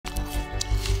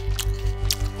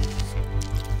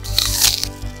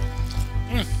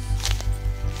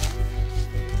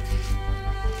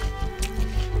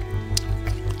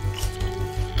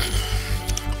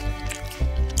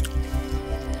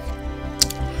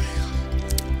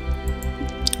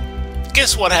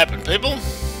guess what happened, people?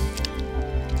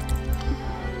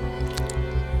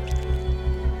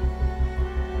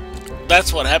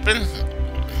 That's what happened.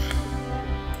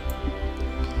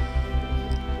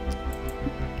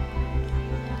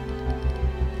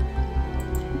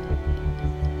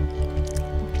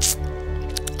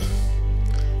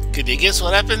 Could you guess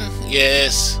what happened?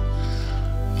 Yes.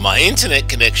 My internet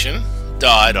connection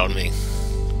died on me.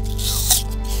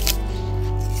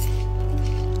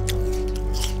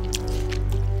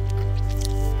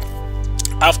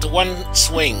 After one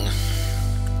swing.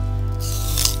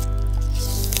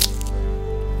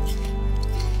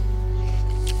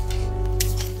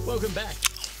 Welcome back.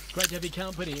 Great to have your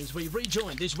company as we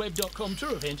rejoin this web.com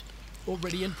tour event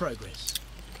already in progress.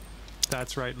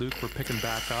 That's right, Luke. We're picking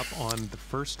back up on the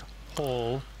first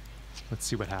hole. Let's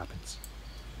see what happens.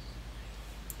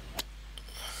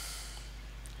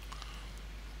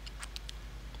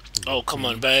 Oh, come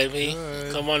on, baby.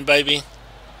 Good. Come on, baby.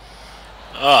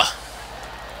 Ah.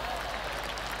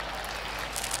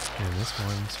 And this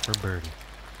one's for birdie.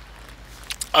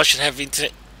 I should have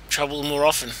internet trouble more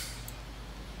often.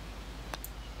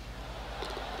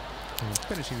 And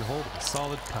finishing the hole with a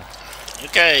solid putt.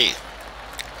 Okay.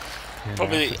 And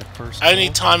Probably after the first only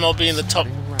hole, time I'll be in the top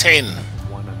starting around 10.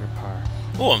 at 1 under par.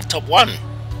 Oh, I'm top 1.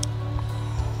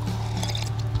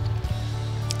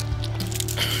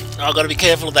 I've got to be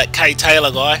careful of that Kay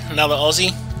Taylor guy, another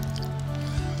Aussie.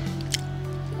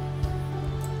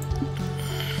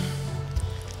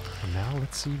 And now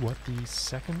let's see what the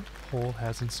second hole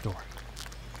has in store.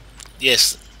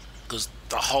 Yes, because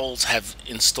the holes have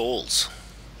installs.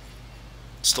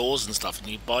 Stores and stuff, and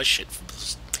you buy shit from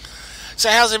this. So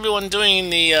how's everyone doing in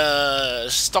the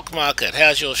stock market?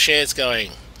 How's your shares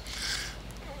going?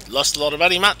 Lost a lot of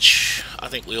money much? I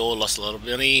think we all lost a lot of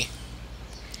money.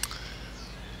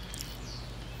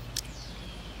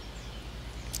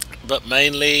 But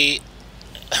mainly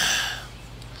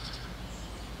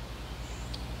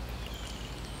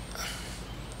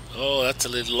oh, that's a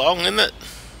little long, isn't it?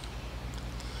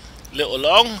 Little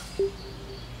long.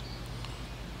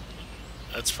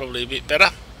 That's probably a bit better.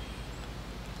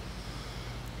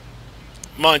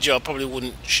 Mind you, I probably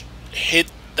wouldn't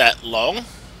hit that long,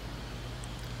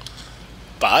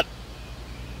 but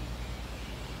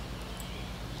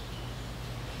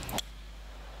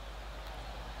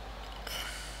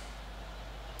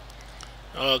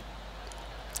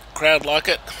crowd like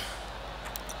it.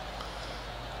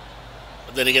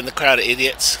 But then again, the crowd are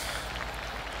idiots.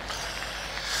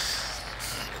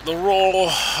 The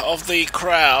roar of the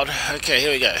crowd. Okay,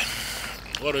 here we go.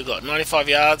 What do we got? 95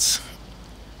 yards.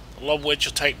 Lob wedge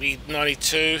will take me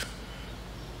 92.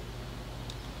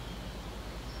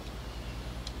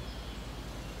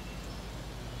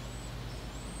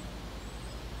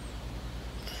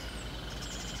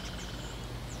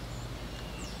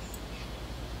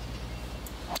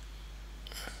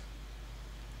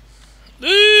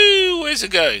 Ooh, where's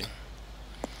it going?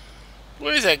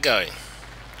 Where's that going?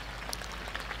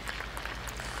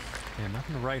 Yeah,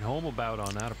 nothing to write home about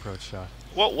on that approach shot.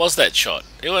 What was that shot?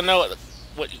 Anyone know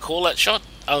what you call that shot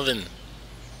other than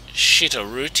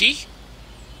shit-a-rooty?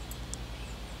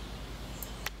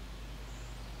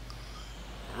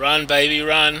 Run, baby,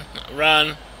 run,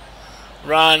 run,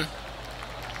 run.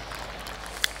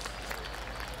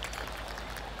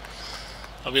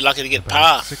 I'll be lucky to get About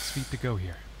par. 6 feet to go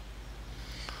here.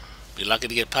 Be lucky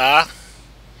to get par.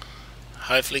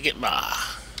 Hopefully get par.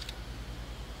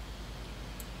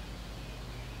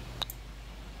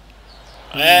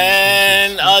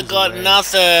 And I got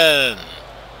nothing.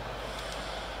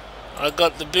 I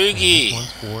got the boogie.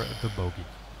 One's for the bogey.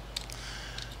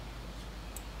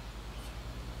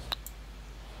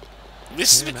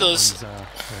 This is because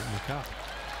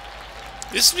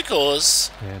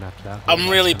And after that, I'm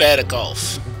really bad at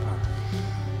golf.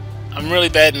 I'm really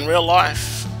bad in real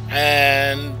life,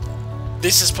 and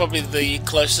this is probably the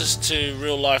closest to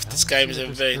real life this game has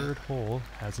ever been. Third hole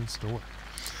has in store.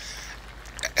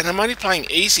 And I'm only playing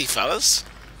easy, fellas.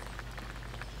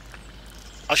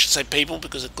 I should say people,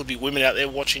 because it could be women out there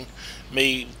watching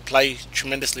me play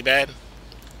tremendously bad.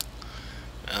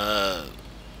 I'm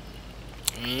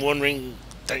wondering,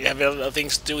 don't you have other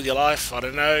things to do with your life? I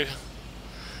don't know.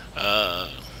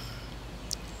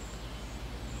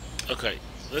 Okay,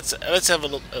 let's have a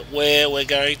look at where we're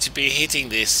going to be hitting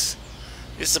this.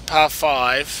 This is a par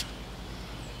 5.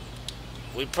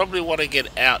 We probably want to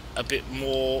get out a bit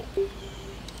more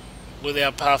with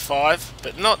our par 5,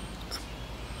 but not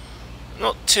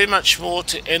too much more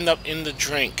to end up in the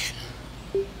drink.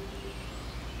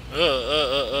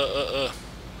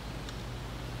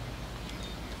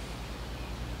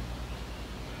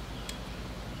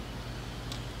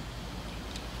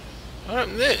 What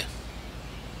happened there?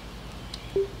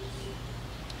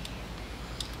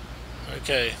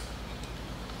 Okay.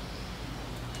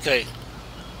 Okay.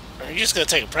 I'm just going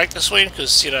to take a practice swing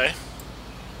because, you know,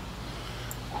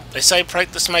 they say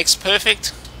practice makes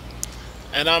perfect.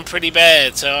 And I'm pretty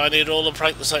bad, so I need all the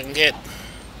practice I can get.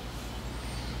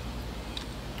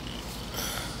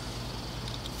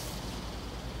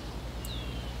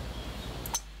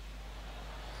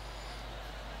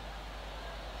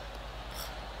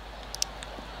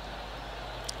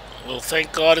 Well,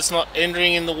 thank God it's not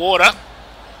entering in the water.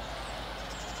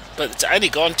 But it's only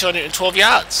gone 212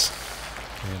 yards.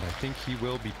 And I think he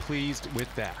will be pleased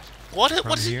with that. What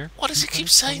does he keep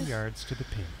saying? Yards to the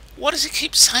pin. What does he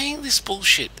keep saying this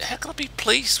bullshit? How can I be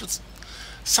pleased with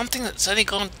something that's only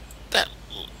gone that...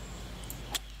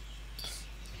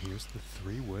 Here's the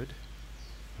 3-wood.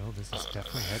 Well, this is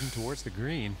definitely heading towards the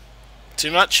green.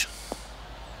 Too much?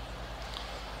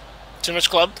 Too much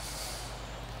club?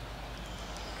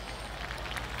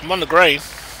 I'm on the green.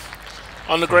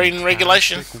 On the green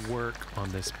regulation. Fantastic work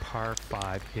on this par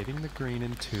 5, hitting the green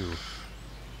in 2.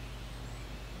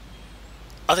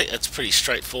 I think that's pretty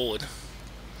straightforward.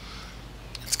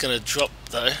 It's going to drop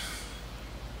though.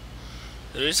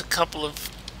 There is a couple of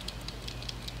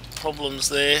problems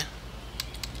there.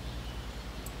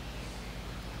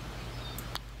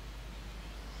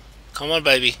 Come on,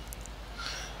 baby.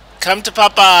 Come to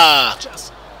Papa.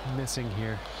 Just missing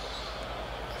here.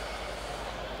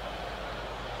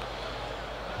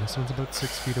 This one's about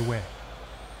 6 feet away.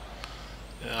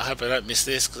 Yeah, I hope I don't miss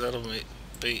this because that'll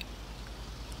be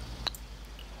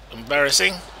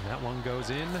embarrassing. And that one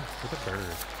goes in for the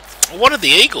bird. I wanted the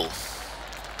eagle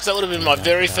because that would have been my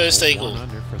very first eagle. 1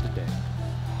 under for the day.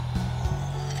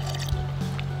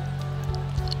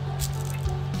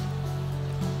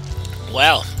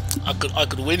 Wow, I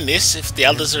could win this if the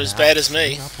others are as bad as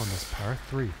me. Up on this par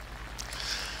 3.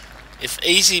 If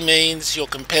easy means your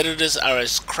competitors are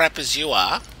as crap as you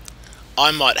are,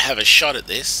 I might have a shot at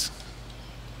this.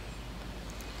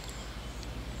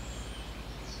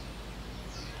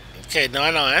 Okay,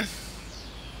 9-iron.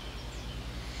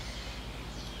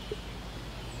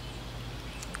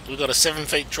 We've got a 7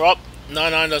 feet drop.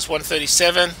 9-iron does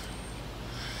 137.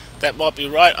 That might be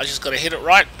right. I just got to hit it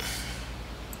right.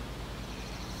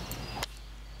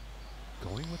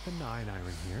 Going with the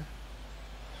 9-iron here.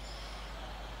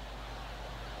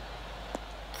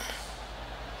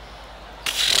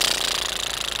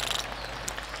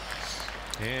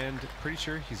 And pretty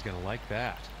sure he's going to like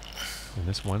that. And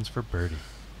this one's for birdie.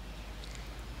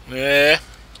 Yeah.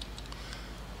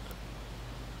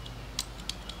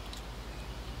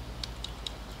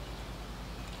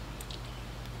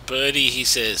 Birdie, he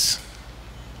says.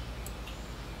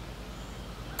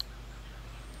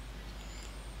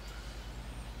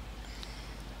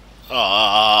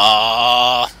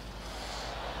 Ah.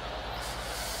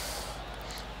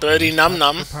 Birdie num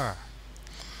num.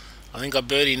 I think I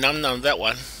birdie num num that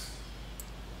one.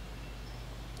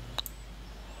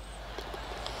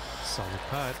 Solid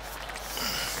putt.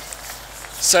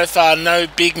 So far, no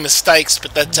big mistakes,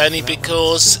 but that's only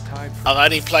because I've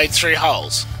only played 3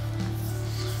 holes.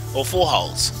 Or 4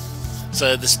 holes.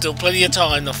 So there's still plenty of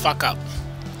time to fuck up.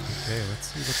 Okay, let's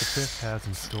see what the 5th has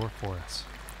in store for us.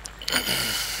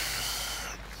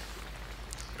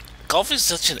 Golf is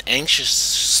such an anxious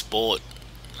sport.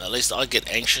 At least I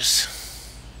get anxious.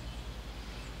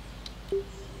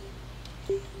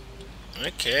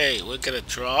 Okay, we're gonna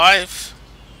drive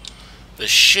the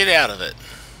shit out of it.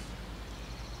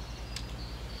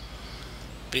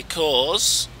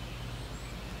 Because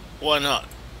why not?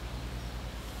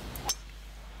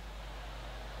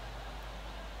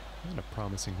 And a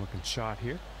promising looking shot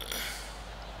here.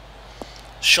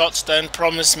 Shots don't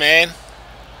promise, man.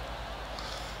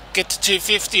 Get to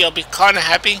 250, I'll be kind of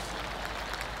happy.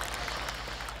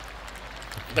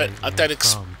 But Okay, I don't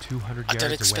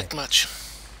yards expect away. much.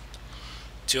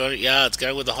 200 yards,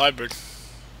 go with the hybrid.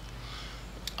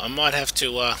 I might have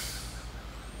to,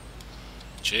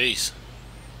 jeez.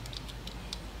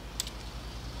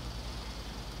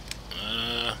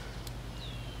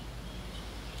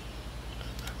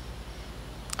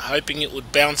 Hoping it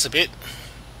would bounce a bit.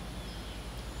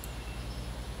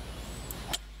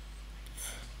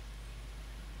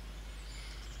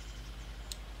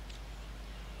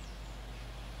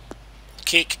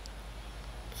 Kick.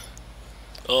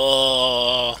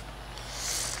 Oh,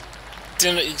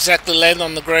 didn't exactly land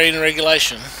on the green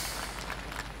regulation.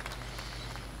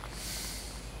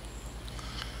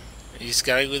 He's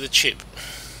going with a chip.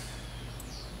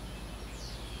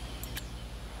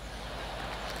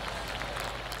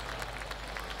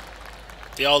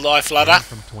 The old eye flutter.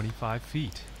 From 25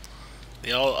 feet.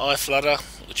 The old eye flutter,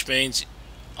 which means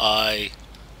I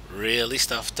really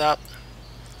stuffed up.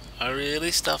 I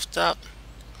really stuffed up.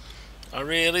 I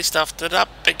really stuffed it up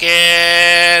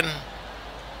again.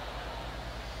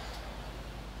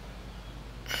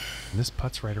 And this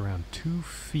putt's right around 2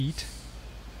 feet.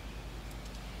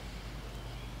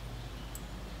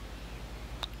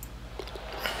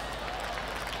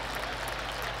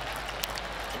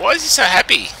 Why is he so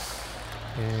happy?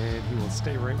 And he will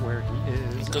stay right where he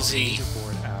is. Because on the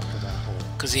leaderboard after that hole.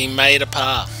 Because he made a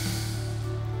par.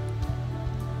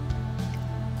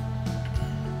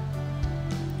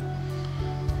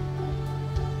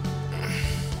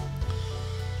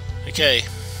 Okay.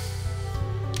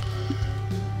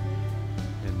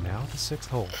 And now the 6th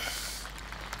hole.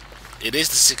 It is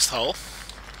the 6th hole.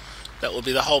 That will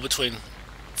be the hole between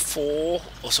 5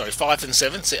 and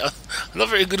 7. See, I'm not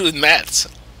very good with maths.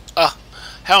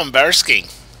 How embarrassing.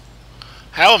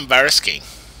 How embarrassing.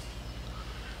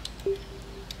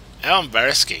 How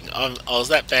embarrassing. I was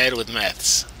that bad with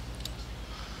maths.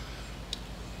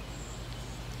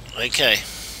 Okay.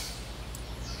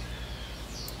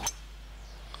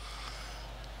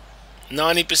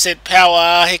 90%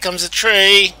 power. Here comes a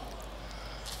tree.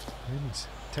 And he's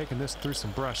taking this through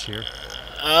some brush here.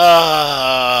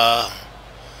 Oh,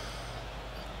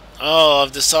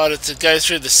 I've decided to go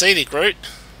through the scenic route.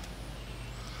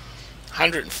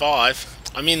 105.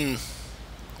 I'm in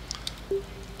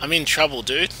trouble,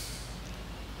 dude.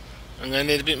 I'm going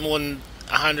to need a bit more than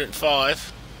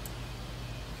 105.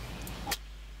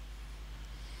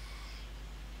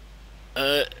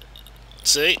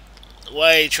 See?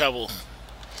 Way trouble.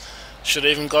 Should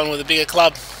have even gone with a bigger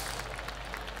club.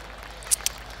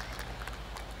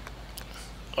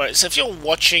 Alright, so if you're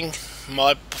watching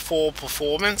my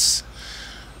performance,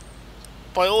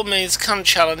 by all means come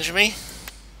challenge me.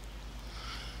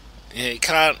 Yeah, you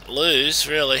can't lose,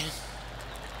 really.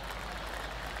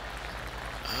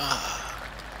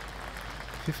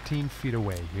 15 feet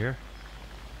away here.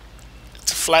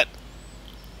 It's a flat,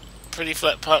 pretty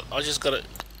flat putt. I just got to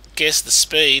guess the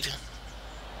speed.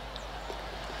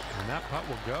 And that putt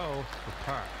will go for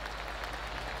par.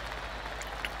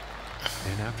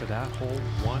 And after that hole,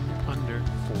 1 under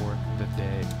for the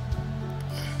day.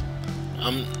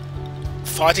 I'm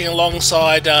fighting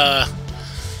alongside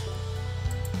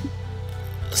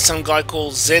some guy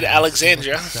called Zed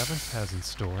Alexandria. 7th has in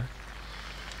store.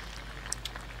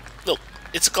 Look,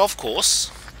 it's a golf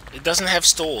course. It doesn't have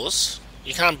stores.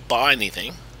 You can't buy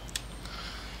anything.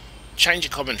 Change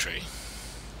your commentary.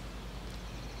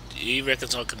 He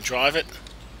reckons I can drive it.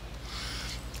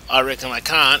 I reckon I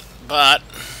can't, but...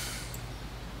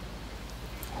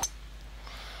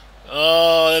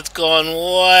 Oh, that's gone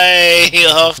way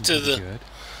off to the... Good.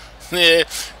 Yeah,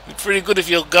 pretty good if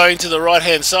you're going to the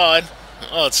right-hand side.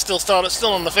 Oh, it's still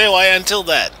on the fairway until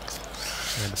that.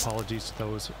 And apologies to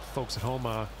those folks at home.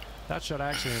 That shot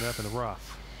actually ended up in the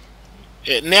rough.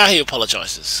 Yeah, now he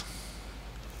apologises.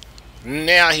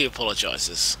 Now he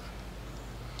apologises.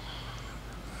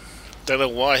 Don't know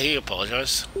why he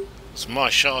apologised. It's my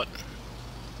shot.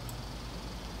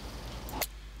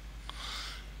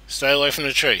 Stay away from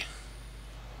the tree.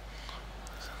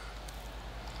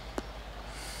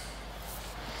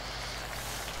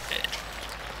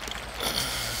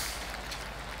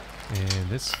 And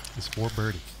this is for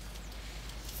birdie.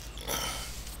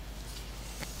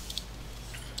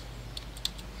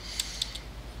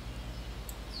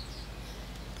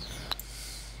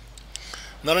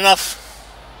 Not enough.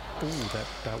 Ooh,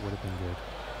 that would have been good.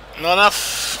 Not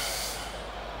enough.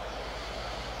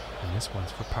 And this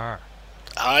one's for par.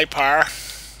 Hi, par.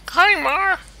 Hi,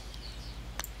 Mar.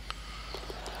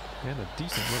 And a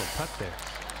decent little putt there.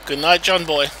 Good night, John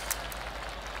Boy.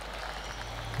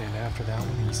 And after that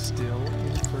one, he's still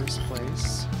in first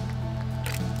place.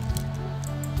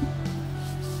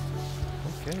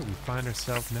 Okay, we find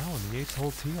ourselves now on the 8th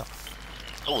hole tee-off.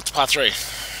 Oh, it's par 3.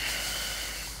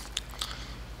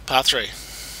 Par 3.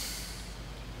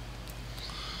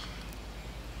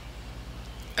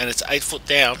 And it's 8 foot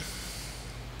down.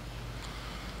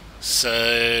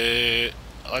 So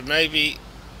I maybe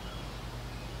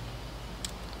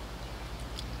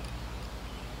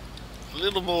a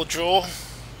little more draw,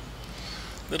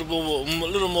 a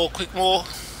little more quick more.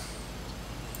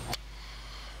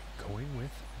 Going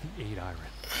with the 8-iron.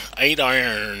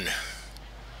 8-iron.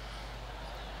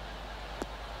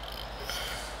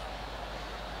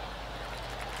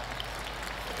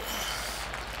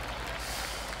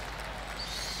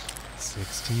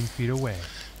 Feet away.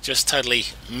 Just totally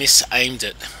misaimed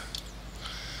it.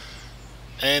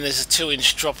 And there's a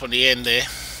 2-inch drop on the end there.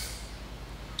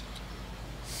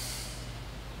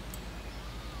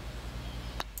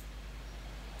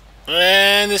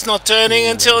 And it's not turning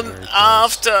Ooh, until very close.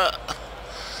 after.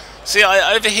 See,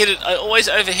 I overhit it. I always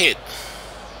overhit.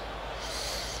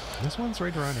 This one's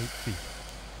right around 8 feet.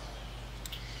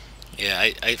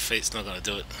 Yeah, 8 feet's not going to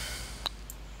do it.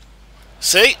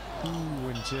 See? Ooh,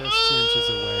 and just inches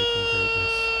away from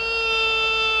greatness.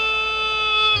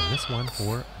 And this one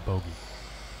for bogey.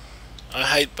 I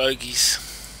hate bogeys.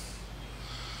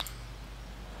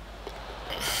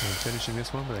 And finishing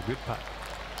this one with a good putt.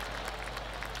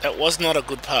 That was not a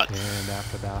good putt. And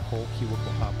after that hole, he will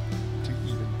go up to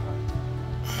even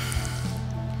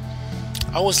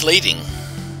putt. I was leading.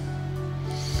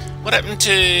 What happened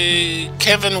to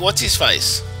Kevin? What's his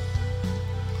face?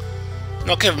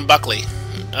 Not Kevin Buckley.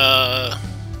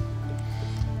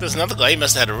 There's another guy. He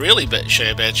must have had a really bad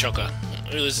shocker.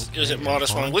 He was at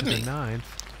 -1 with me.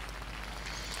 Ninth.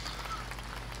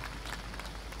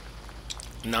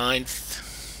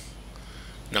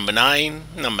 Number 9.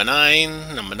 Number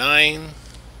 9. Number 9.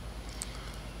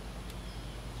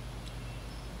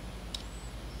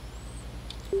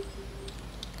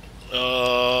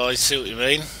 Oh, I see what you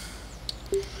mean.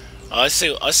 I see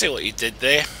what you did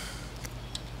there.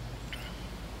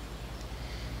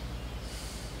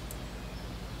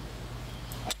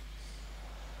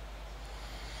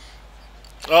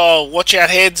 Oh, watch out,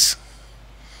 heads.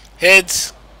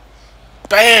 Heads.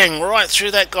 Bang, right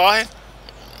through that guy.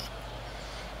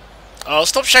 Oh,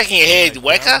 stop shaking your head,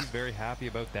 wanker. Very happy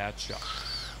about that shot.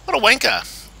 What a wanker.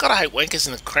 Gotta hate wankers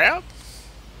in the crowd.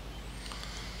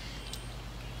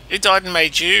 Who died and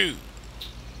made you?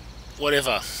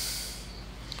 Whatever.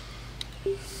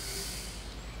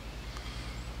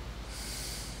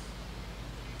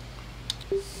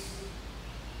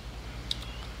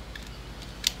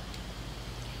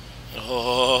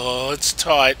 Oh, it's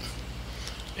tight.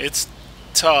 It's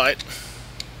tight.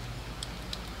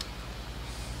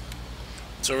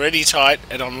 It's already tight,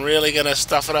 and I'm really gonna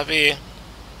stuff it up here.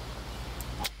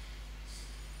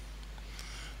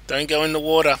 Don't go in the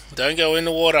water. Don't go in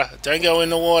the water. Don't go in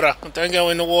the water. Don't go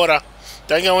in the water.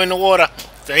 Don't go in the water.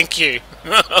 Thank you.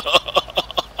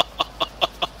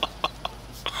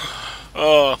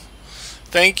 Oh,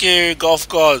 thank you, golf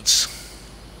gods.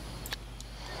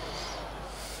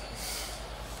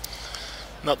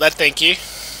 Not that thank you.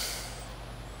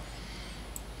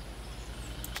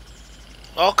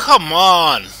 Oh, come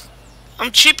on.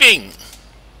 I'm chipping.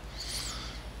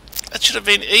 That should have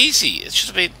been easy. It should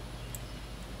have been...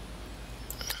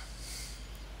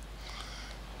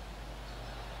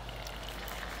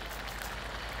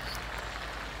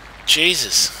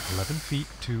 Jesus. 11 feet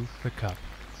to the cup.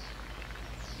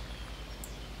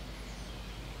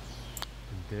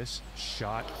 And this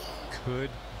shot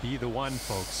could be the one,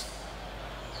 folks.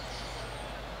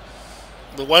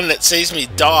 The one that sees me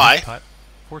die. Putt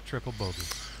for triple bogey.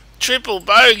 Triple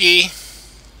bogey.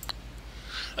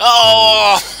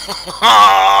 Oh,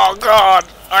 oh God!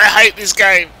 I hate this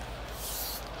game.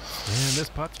 And this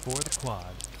putt's for the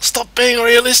quad. Stop being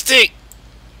realistic.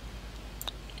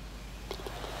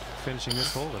 Finishing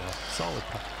this hole with a solid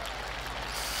putt.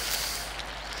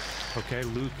 Okay,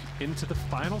 Luke, into the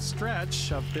final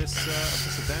stretch of this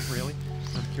event. Really,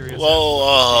 I'm curious.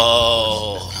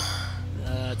 Whoa!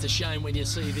 It's a shame when you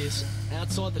see this.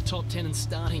 Outside the top 10 and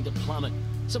starting to plummet.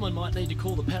 Someone might need to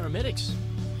call the paramedics.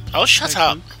 Oh, shut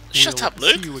up. Luke. Shut up,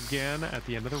 We'll Luke. See you again at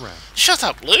the end of the round. Shut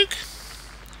up, Luke.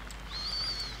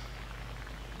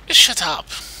 Just shut up.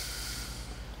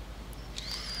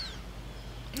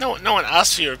 No one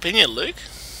asked for your opinion, Luke.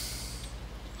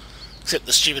 Except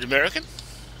the stupid American.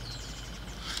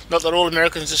 Not that all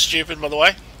Americans are stupid, by the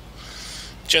way.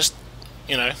 Just,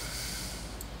 you know.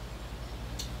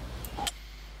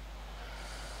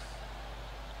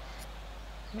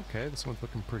 Okay, this one's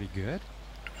looking pretty good.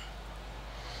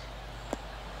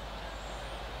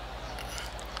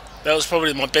 That was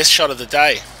probably my best shot of the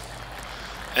day.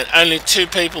 And only 2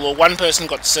 people or 1 person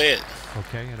got to see it.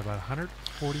 Okay, and about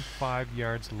 145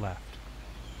 yards left.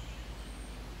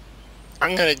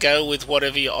 I'm going to go with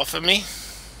whatever you offer me.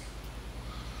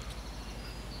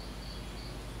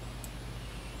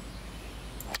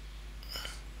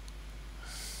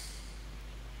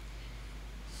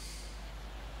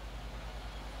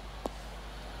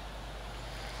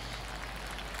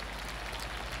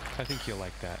 I think you'll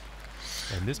like that.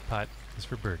 And this putt is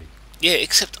for birdie. Yeah,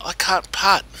 except I can't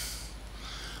putt.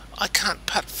 I can't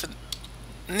putt for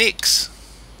nix.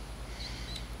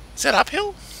 Is that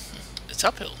uphill? It's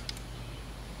uphill.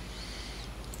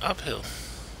 Uphill.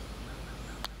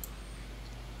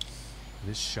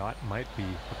 This shot might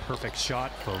be a perfect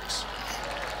shot, folks.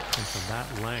 And from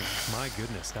that length, my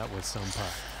goodness, that was some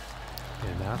putt.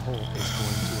 And that hole is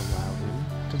going to allow him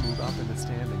to move up in the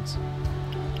standings.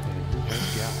 And he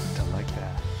has got to like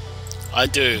that. I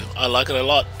do. I like it a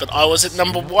lot. But I was at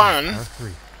number Setting up one. par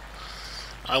 3.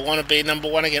 I want to be number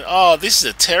one again. Oh, this is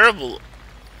a terrible...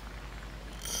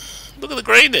 Look at the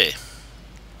green there.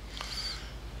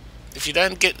 If you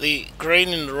don't get the green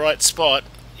in the right spot,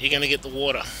 you're going to get the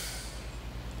water.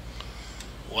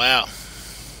 Wow.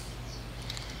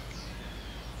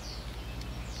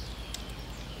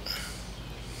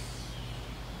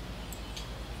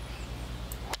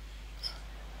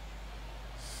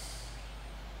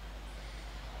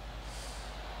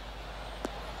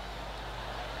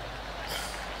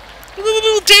 Look at the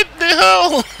little dent in the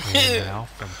hole. And now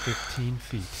from 15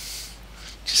 feet.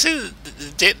 Did you see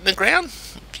the dent in the ground?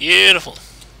 Beautiful.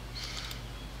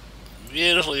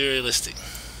 Beautifully realistic.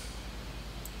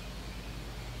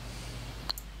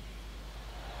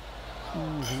 Ooh,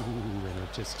 and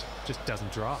it just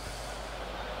doesn't drop.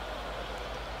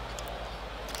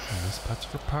 And this putt's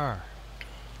for par.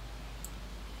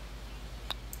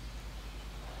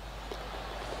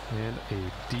 And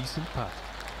a decent putt.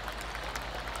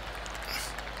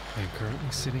 And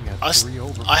currently sitting at 3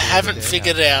 over. I haven't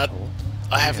figured out.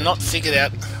 I have not figured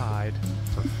out. Tied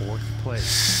for 4th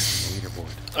place on the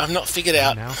leaderboard. I've not figured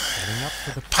out Now setting up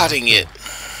for the putting par yet.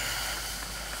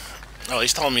 4. Oh,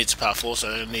 he's told me it's a par 4,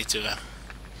 so I don't need to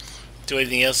do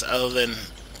anything else other than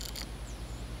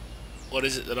what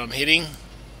is it that I'm hitting.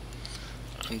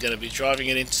 I'm going to be driving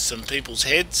it into some people's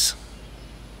heads.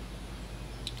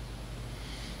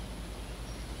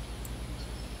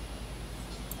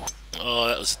 Oh,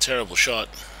 that was a terrible shot.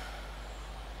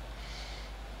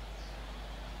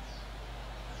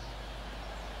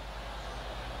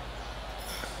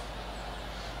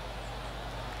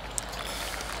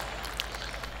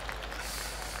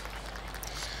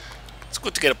 It's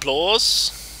good to get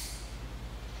applause.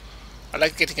 I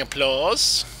like getting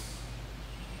applause.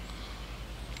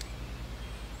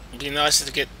 It'd be nicer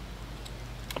to get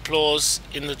applause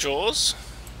in the draws.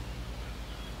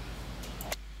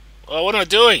 Oh, what am I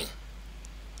doing?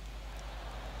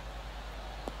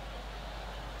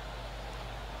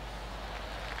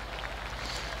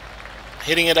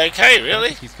 Hitting it okay, I really?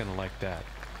 think he's going to like that.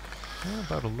 Well,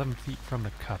 about 11 feet from the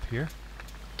cup here.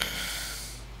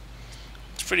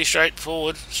 It's pretty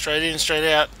straightforward. Straight in, straight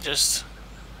out. Just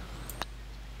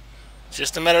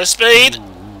a matter of speed.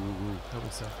 Ooh, that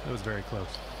was very close.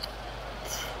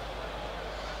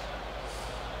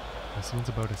 This one's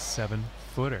about a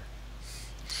 7-footer.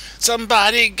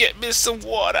 Somebody get me some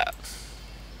water.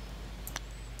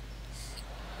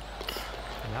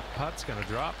 And that putt's going to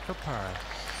drop for par.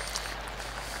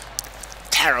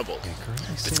 Terrible. And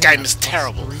currently This sitting game at is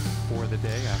terrible. +3 for the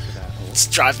day after that hole. It's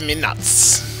driving me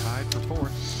nuts. Tied for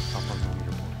 4th up on the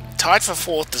leaderboard. Tied for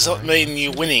 4th does not mean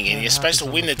you're winning, and you're supposed to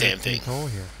win the damn thing. Hole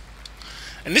here.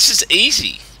 And this is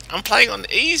easy. I'm playing on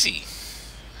easy.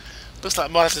 Looks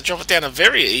like I might have to drop it down to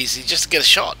very easy just to get a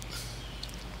shot.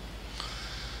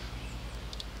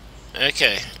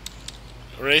 Okay.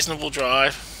 Reasonable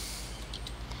drive.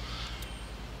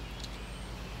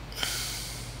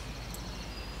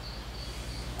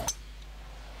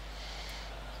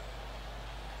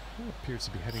 Appears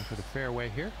to be heading for the fairway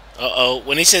here. Uh-oh.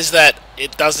 When he says that,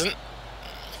 it doesn't.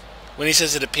 When he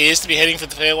says it appears to be heading for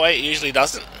the fairway, it usually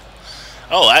doesn't.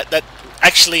 Oh, that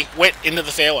actually went into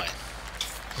the fairway.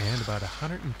 And about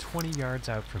 120 yards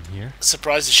out from here.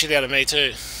 Surprised the shit out of me,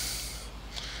 too.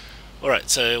 Alright,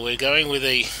 so we're going with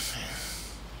a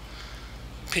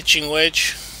pitching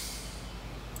wedge.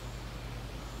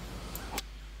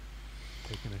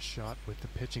 Taking a shot with the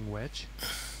pitching wedge.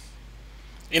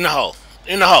 In the hole.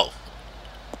 In the hole.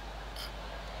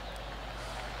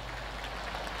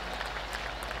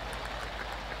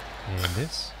 And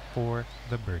this for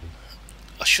the birdie.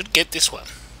 I should get this one.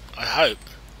 I hope.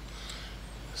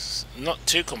 It's not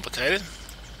too complicated.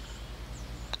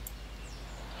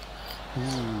 Ooh.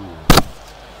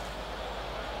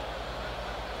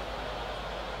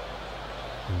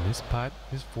 And this putt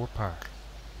is for par.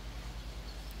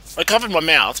 I covered my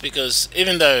mouth because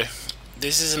even though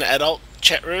this is an adult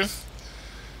chat room,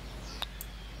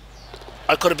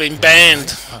 I could have been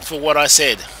banned for what I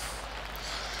said.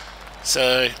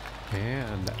 So,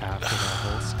 And after that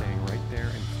hole, staying right there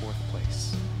in 4th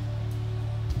place.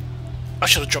 I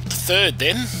should have dropped the 3rd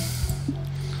then.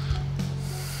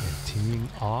 And teeing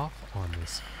off on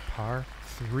this par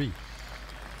 3.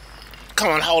 Come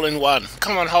on, hole in one.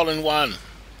 Come on, hole in one.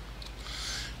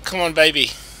 Come on,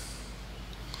 baby.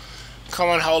 Come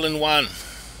on, hole in one.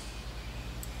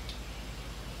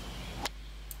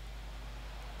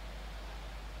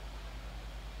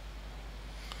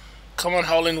 Come on,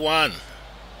 hole in one.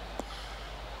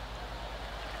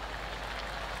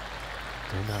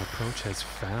 And that approach has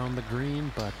found the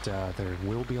green, but there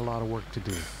will be a lot of work to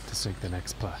do to sink the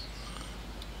next putt.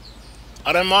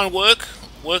 I don't mind work.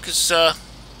 Work is okay.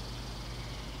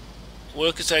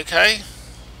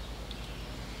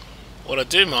 What I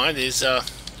do mind is it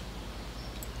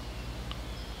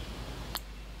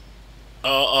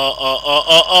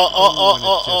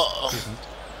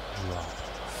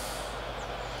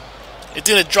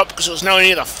didn't drop because it was nowhere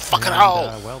near the fucking hole.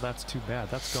 Well, that's too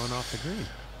bad. That's going off the green.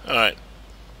 Alright.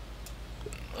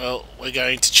 Well, we're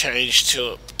going to change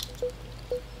to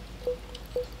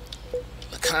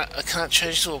I can't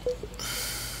change to a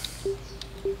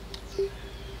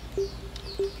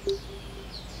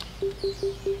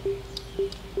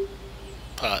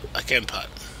putt. I can putt.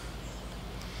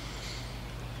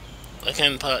 I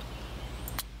can putt.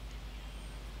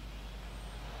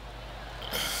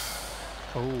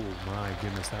 Oh my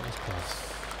goodness, that was close.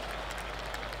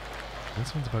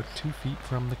 This one's about 2 feet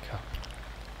from the cup.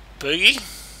 Boogie?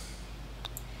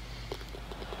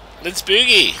 Let's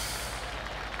boogie.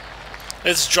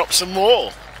 Let's drop some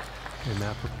more. And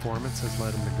that performance has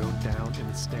led him to go down in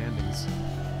the standings.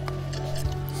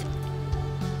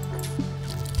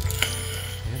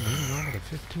 And moving on to the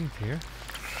 15th here.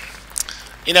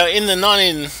 You know, in the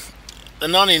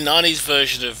 1990s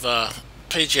version of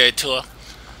PGA Tour,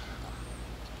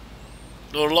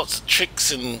 there were lots of tricks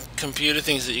and computer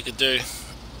things that you could do.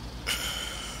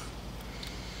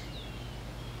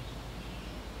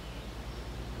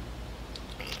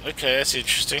 Okay, that's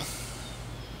interesting.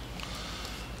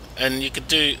 And you could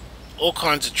do all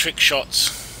kinds of trick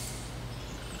shots.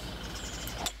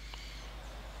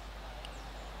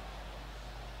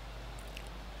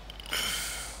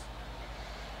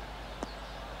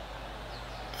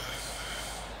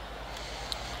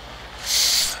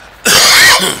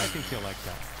 I think you'll like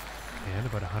that. And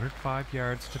about 105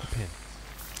 yards to the pin.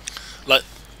 Like,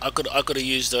 I could have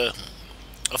used a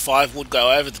 5 would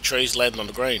go over the trees, land on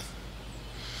the green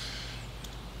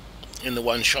in the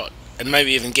one shot, and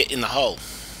maybe even get in the hole,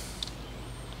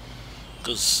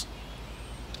 because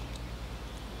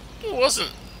it wasn't,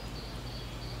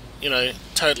 you know,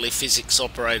 totally physics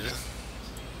operated.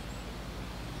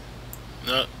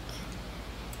 No.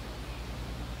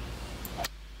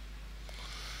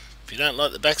 If you don't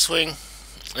like the backswing,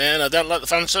 and I don't like the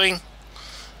front swing,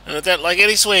 and I don't like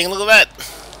any swing, look at that.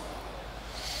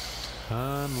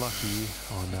 Unlucky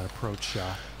on that approach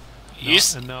shot. You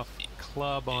Not enough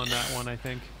club on that one, I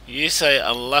think. You say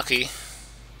unlucky,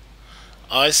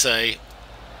 I say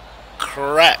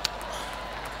crap.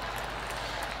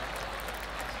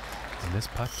 And this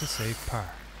putt to save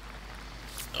par.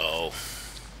 Oh,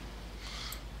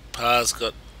 par's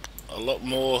got a lot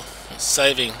more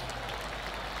saving.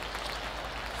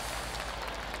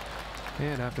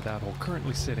 And after that hole,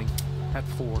 currently sitting at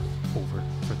 4 over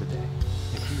for the day.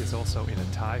 And he is also in a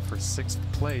tie for 6th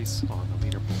place on the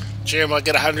leaderboard. Gee, I might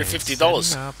get $150.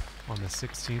 Setting up on the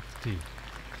 16th tee.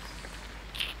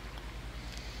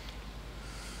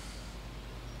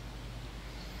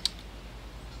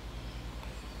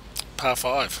 Par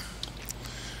 5.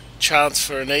 Chance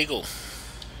for an eagle.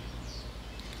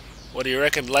 What do you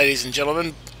reckon, ladies and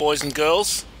gentlemen, boys and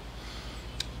girls?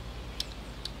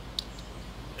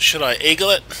 Should I eagle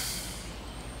it?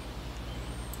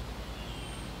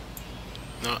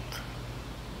 No.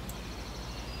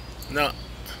 No.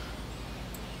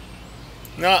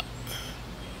 No.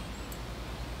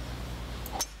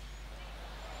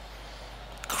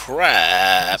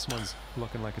 Crap. This one's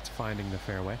looking like it's finding the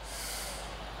fairway.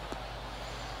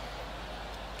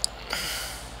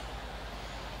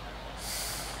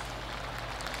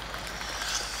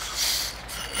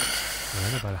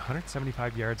 And about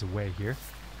 175 yards away here.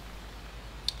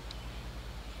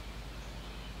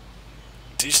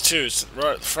 These two is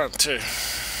right at the front too.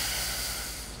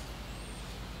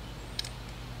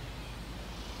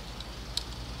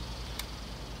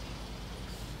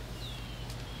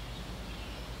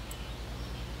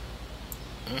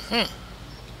 I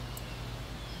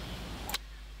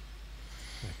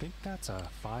think that's a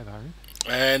 5-iron.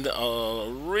 And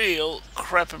a real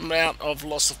crap amount of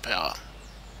loss of power.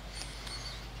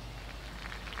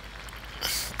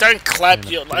 Don't clap,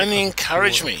 you only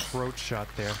encourage me. Approach shot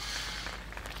there.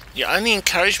 You only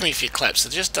encourage me if you clap, so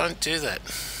just don't do that.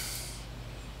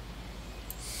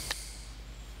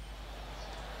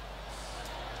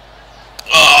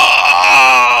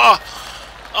 Oh!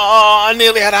 Oh, I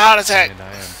nearly had a heart attack. And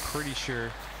I am pretty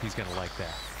sure he's going to like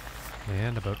that.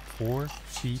 And about 4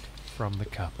 feet from the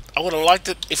cup. I would have liked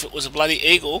it if it was a bloody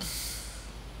eagle.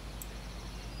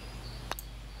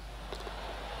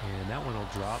 And that one will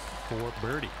drop for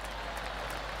birdie.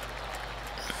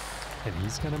 And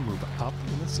he's going to move up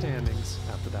in the standings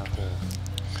after that hole.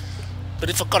 But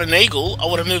if I got an eagle, I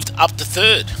would have moved up to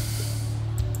third.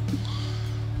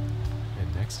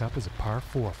 And next up is a par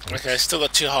 4. Folks. Okay, still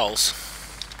got 2 holes.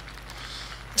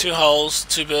 2 holes,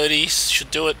 2 birdies. Should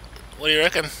do it. What do you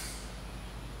reckon?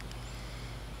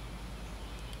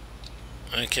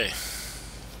 Okay.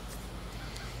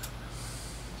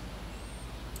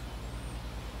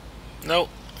 No.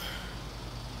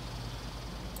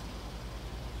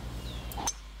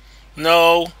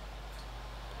 No.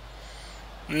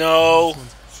 No. This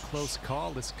one's a close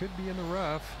call. This could be in the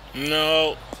rough.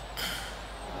 No.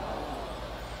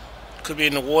 Could be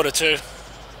in the water too.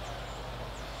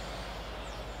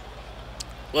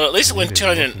 Well, at least it went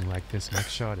 200. Looking like this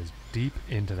next shot is deep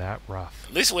into that rough.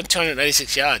 At least it went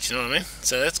 286 yards. You know what I mean?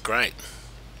 So that's great.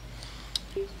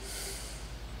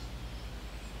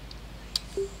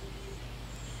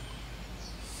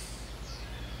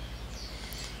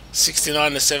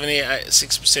 $69 to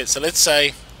 76%. So let's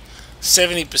say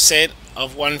 70%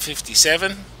 of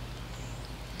 157.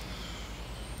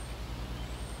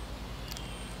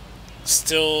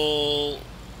 Still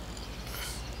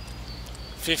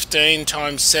 15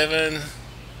 times 7.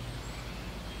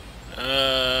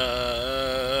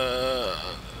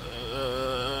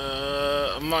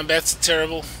 My maths are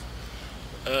terrible.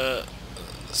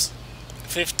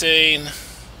 15,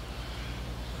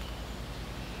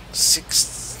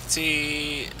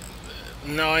 60,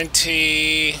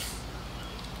 90.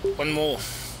 One more.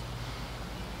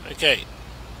 Okay.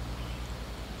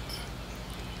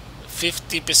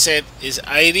 50% is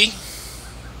 80.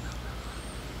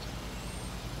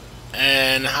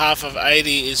 And half of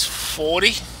 80 is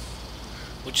 40,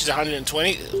 which is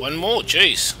 120. One more,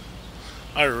 jeez.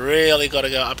 I really got to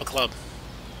go upper club.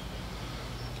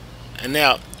 And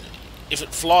now, if it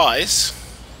flies,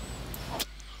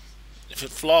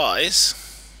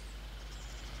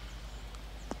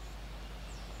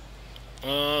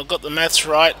 got the maths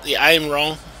right, the aim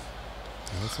wrong.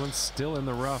 This one's still in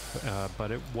the rough,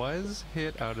 but it was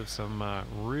hit out of some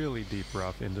really deep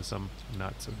rough into some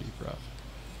not so deep rough.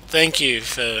 Thank you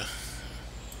for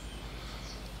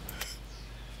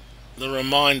the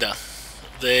reminder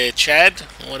there, Chad,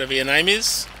 whatever your name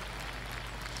is.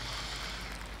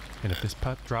 And if this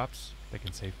putt drops, they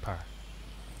can save par.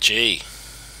 Gee,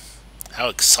 how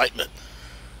excitement.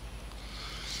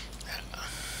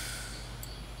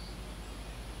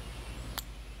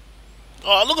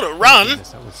 Oh, look at it run.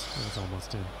 That was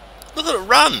almost in. Look at it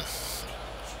run.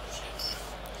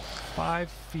 5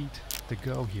 feet to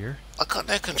go here. I got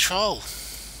no control.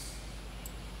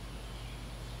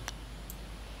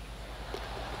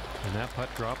 And that putt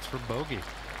drops for bogey.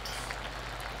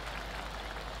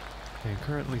 And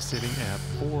currently sitting at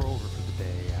 4 over for the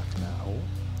day after that hole.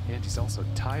 And he's also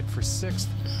tied for 6th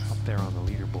up there on the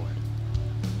leaderboard.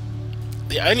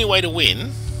 The only way to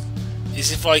win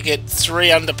is if I get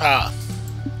 3 under par.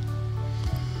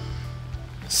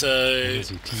 So as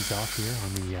he tees off here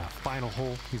on the final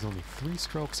hole, he's only 3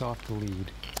 strokes off the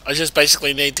lead. I just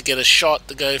basically need to get a shot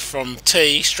to go from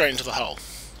tee straight into the hole.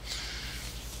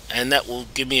 And that will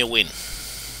give me a win.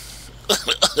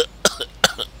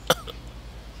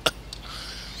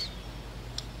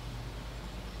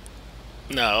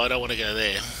 No, I don't want to go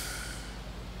there.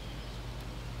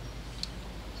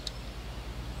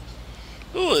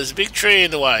 Ooh, there's a big tree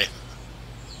in the way.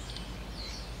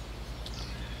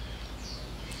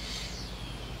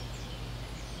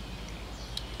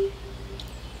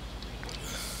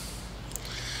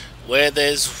 Where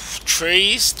there's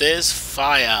trees, there's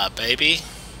fire, baby.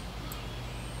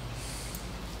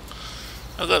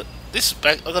 I got this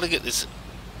back. I got to get this.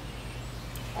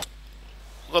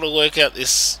 I got to work out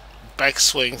this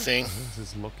backswing thing. This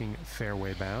is looking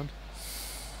fairway bound.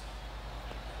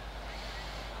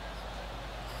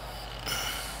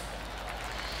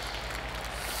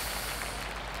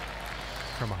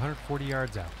 From 140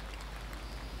 yards out.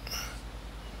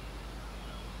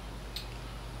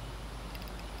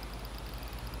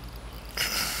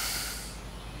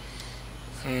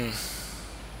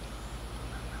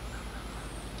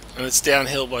 And it's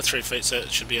downhill by 3 feet, so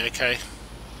it should be okay.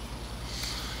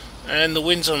 And the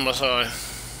wind's on my side.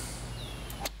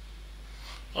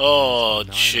 Oh,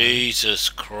 Jesus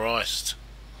Christ.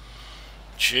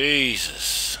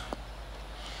 Jesus.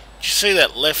 Did you see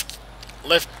that left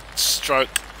stroke?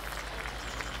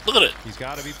 Look at it. He's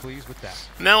got to be pleased with that.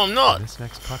 No, I'm not. And this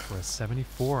next putt was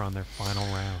 74 on their final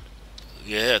round.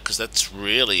 Yeah, because that's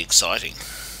really exciting.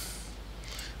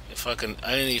 If I can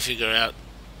only figure out...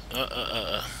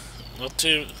 not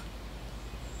too...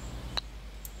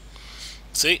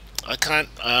 See, I can't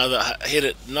hit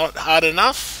it not hard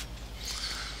enough.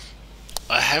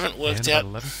 I haven't worked and out.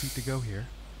 11 feet to go here.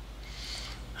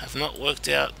 Have not worked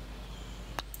out.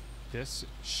 This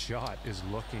shot is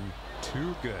looking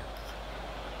too good.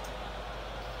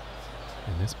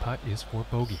 And this putt is for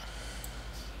bogey.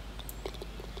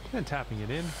 And tapping it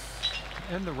in.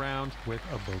 End the round with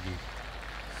a bogey.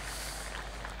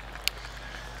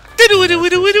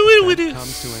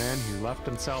 Comes to an end. He left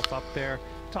himself up there.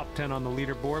 Top 10 on the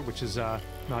leaderboard, which is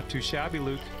not too shabby,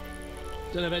 Luke.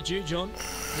 Don't know about you, John.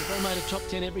 If I made a top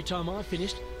 10 every time I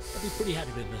finished, I'd be pretty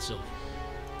happy with myself.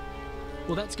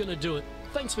 Well, that's going to do it.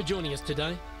 Thanks for joining us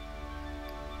today.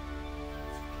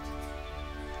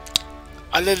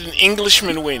 I let an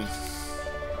Englishman win.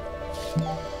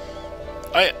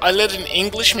 I let an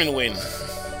Englishman win.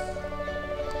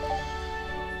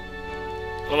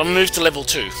 Well, I'm moved to level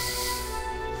 2.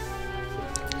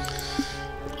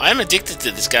 I am addicted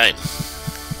to this game.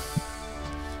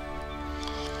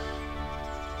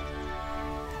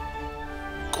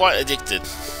 Quite addicted.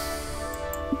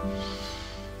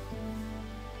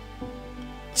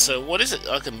 So what is it?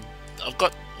 I've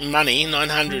got money,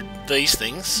 900 these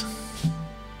things.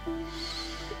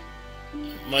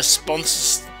 My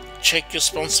sponsors, check your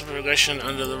sponsor progression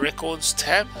under the records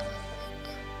tab.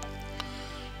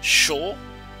 Sure.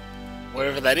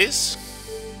 Wherever that is.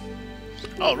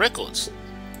 Oh, records.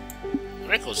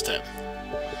 Records tab.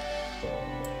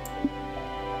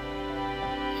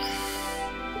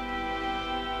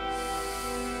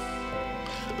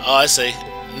 Oh, I see.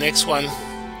 Next one.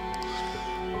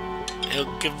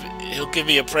 He'll give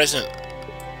me a present.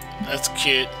 That's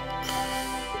cute.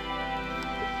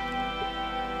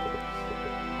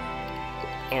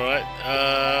 Alright,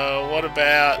 what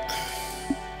about...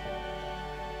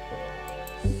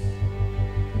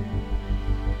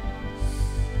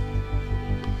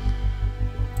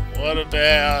 What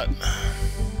about...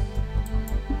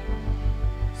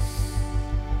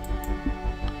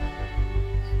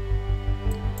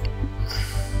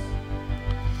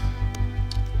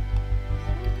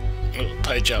 Oh,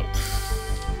 page up.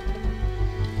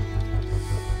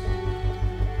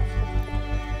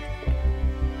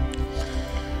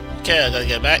 Okay, I gotta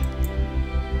go back.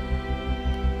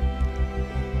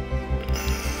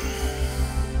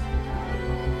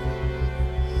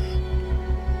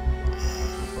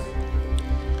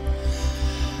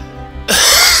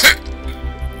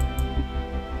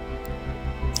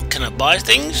 Can I buy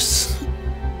things?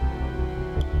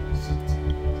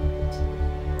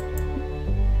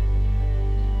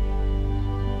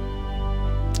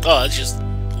 Oh, it's just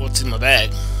what's in my bag.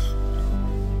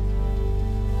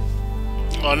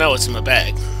 Oh, I know what's in my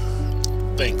bag.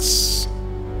 Thanks.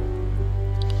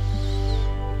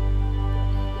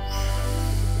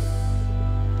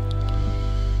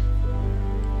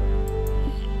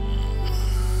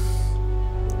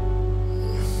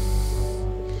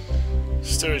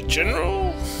 Is there a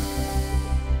general?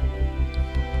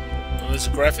 Oh, there's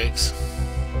graphics.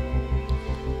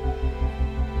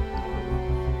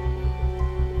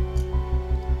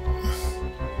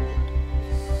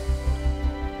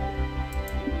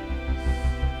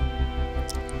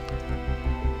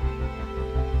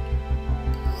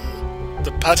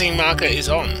 The putting marker is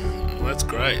on. Well, that's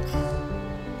great.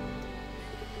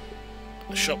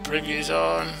 The shop preview is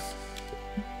on.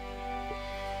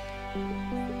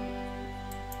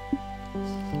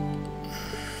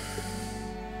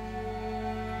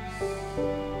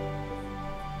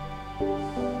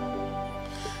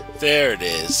 There it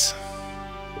is.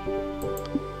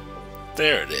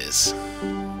 There it is.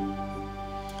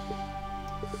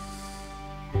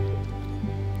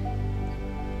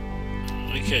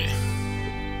 Okay.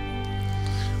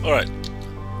 Alright,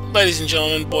 ladies and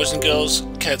gentlemen, boys and girls,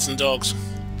 cats and dogs,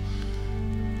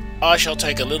 I shall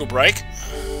take a little break.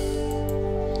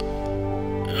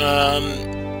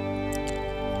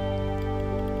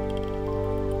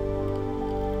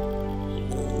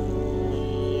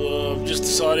 I'm just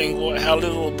deciding how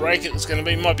little a break it's going to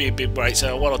be. Might be a big break,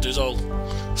 so what I'll do is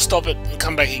I'll stop it and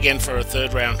come back again for a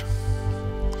third round.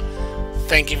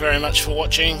 Thank you very much for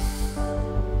watching.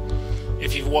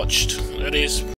 If you've watched, that is.